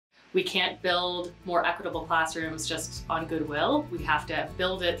We can't build more equitable classrooms just on goodwill. We have to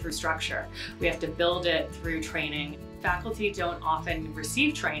build it through structure. We have to build it through training. Faculty don't often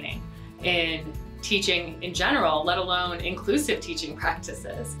receive training in teaching in general, let alone inclusive teaching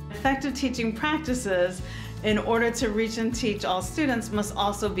practices. Effective teaching practices, in order to reach and teach all students, must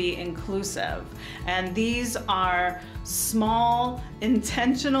also be inclusive. And these are small,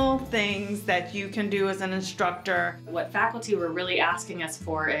 intentional things that you can do as an instructor. What faculty were really asking us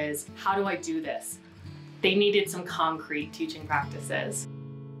for is, how do I do this? They needed some concrete teaching practices.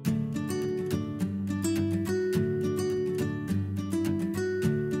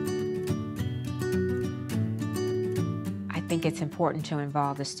 I think it's important to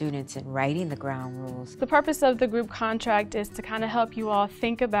involve the students in writing the ground rules. The purpose of the group contract is to kind of help you all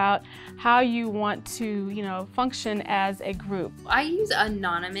think about how you want to, function as a group. I use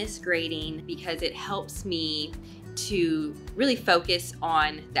anonymous grading because it helps me to really focus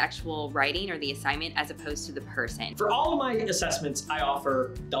on the actual writing or the assignment as opposed to the person. For all of my assessments, I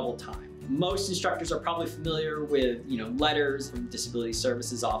offer double time. Most instructors are probably familiar with, letters from disability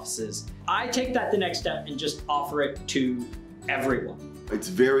services offices. I take that the next step and just offer it to everyone. It's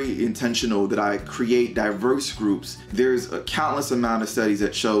very intentional that I create diverse groups. There's a countless amount of studies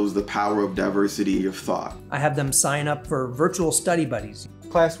that shows the power of diversity of thought. I have them sign up for virtual study buddies.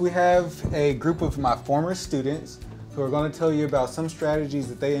 Class, we have a group of my former students who are going to tell you about some strategies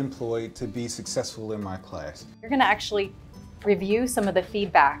that they employed to be successful in my class. You're going to actually review some of the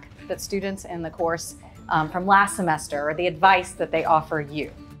feedback that students in the course from last semester, or the advice that they offer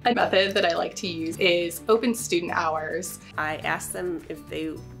you. A method that I like to use is open student hours. I ask them if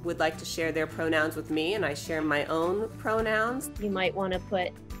they would like to share their pronouns with me, and I share my own pronouns. You might want to put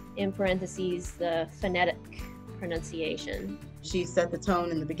in parentheses the phonetic pronunciation. She set the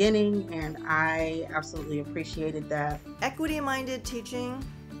tone in the beginning, and I absolutely appreciated that. Equity-minded teaching,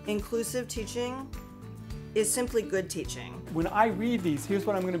 inclusive teaching, is simply good teaching. When I read these, here's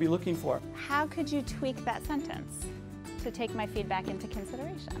what I'm going to be looking for. How could you tweak that sentence to take my feedback into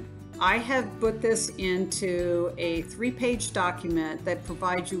consideration? I have put this into a 3-page document that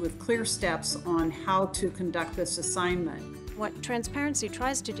provides you with clear steps on how to conduct this assignment. What transparency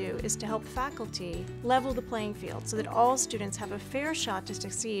tries to do is to help faculty level the playing field so that all students have a fair shot to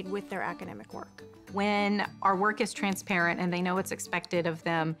succeed with their academic work. When our work is transparent and they know what's expected of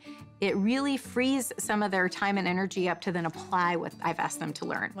them, it really frees some of their time and energy up to then apply what I've asked them to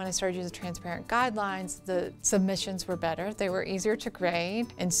learn. When I started using transparent guidelines, the submissions were better. They were easier to grade,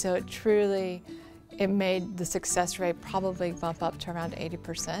 and so it made the success rate probably bump up to around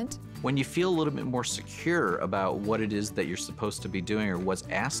 80%. When you feel a little bit more secure about what it is that you're supposed to be doing or what's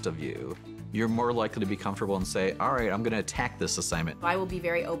asked of you, you're more likely to be comfortable and say, all right, I'm going to attack this assignment. I will be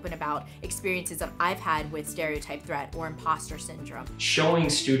very open about experiences that I've had with stereotype threat or imposter syndrome. Showing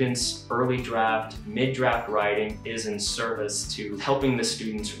students early draft, mid-draft writing is in service to helping the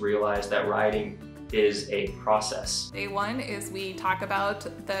students realize that writing is a process. Day one is we talk about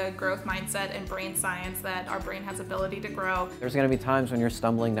the growth mindset and brain science, that our brain has ability to grow. There's going to be times when you're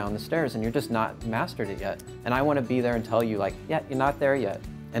stumbling down the stairs and you're just not mastered it yet. And I want to be there and tell you, like, yeah, you're not there yet.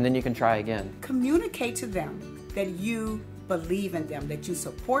 And then you can try again. Communicate to them that you believe in them, that you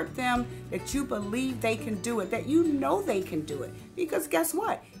support them, that you believe they can do it, that you know they can do it. Because guess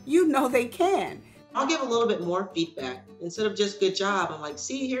what? You know they can. I'll give a little bit more feedback. Instead of just good job, I'm like,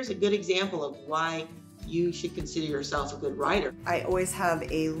 see, here's a good example of why you should consider yourself a good writer. I always have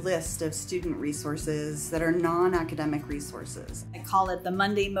a list of student resources that are non-academic resources. I call it the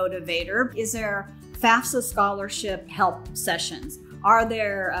Monday Motivator. Is there FAFSA scholarship help sessions? Are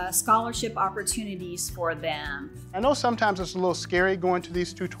there scholarship opportunities for them? I know sometimes it's a little scary going to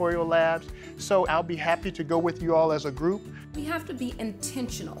these tutorial labs, so I'll be happy to go with you all as a group. We have to be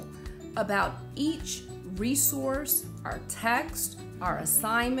intentional about each resource, our text, our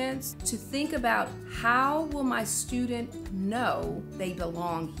assignments, to think about how will my student know they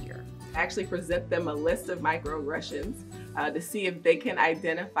belong here. Actually present them a list of microaggressions to see if they can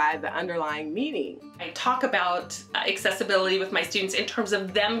identify the underlying meaning. I talk about accessibility with my students in terms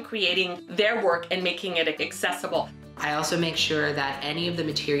of them creating their work and making it accessible. I also make sure that any of the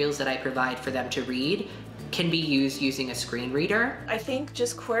materials that I provide for them to read can be used using a screen reader. I think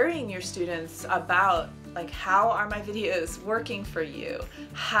just querying your students about how are my videos working for you?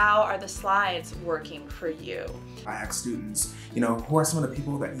 How are the slides working for you? I ask students, who are some of the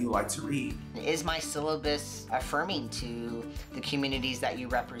people that you like to read? Is my syllabus affirming to the communities that you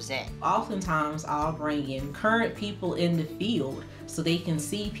represent? Oftentimes I'll bring in current people in the field so they can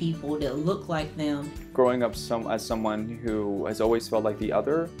see people that look like them. Growing up as someone who has always felt like the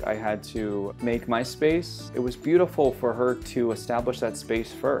other, I had to make my space. It was beautiful for her to establish that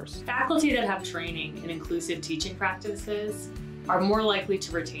space first. Faculty that have training in inclusive teaching practices are more likely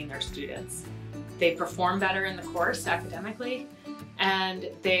to retain their students. They perform better in the course academically, and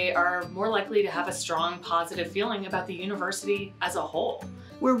they are more likely to have a strong positive feeling about the university as a whole.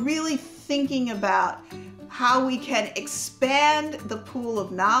 We're really thinking about how we can expand the pool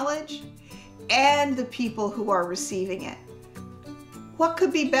of knowledge and the people who are receiving it. What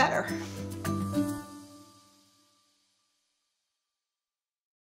could be better?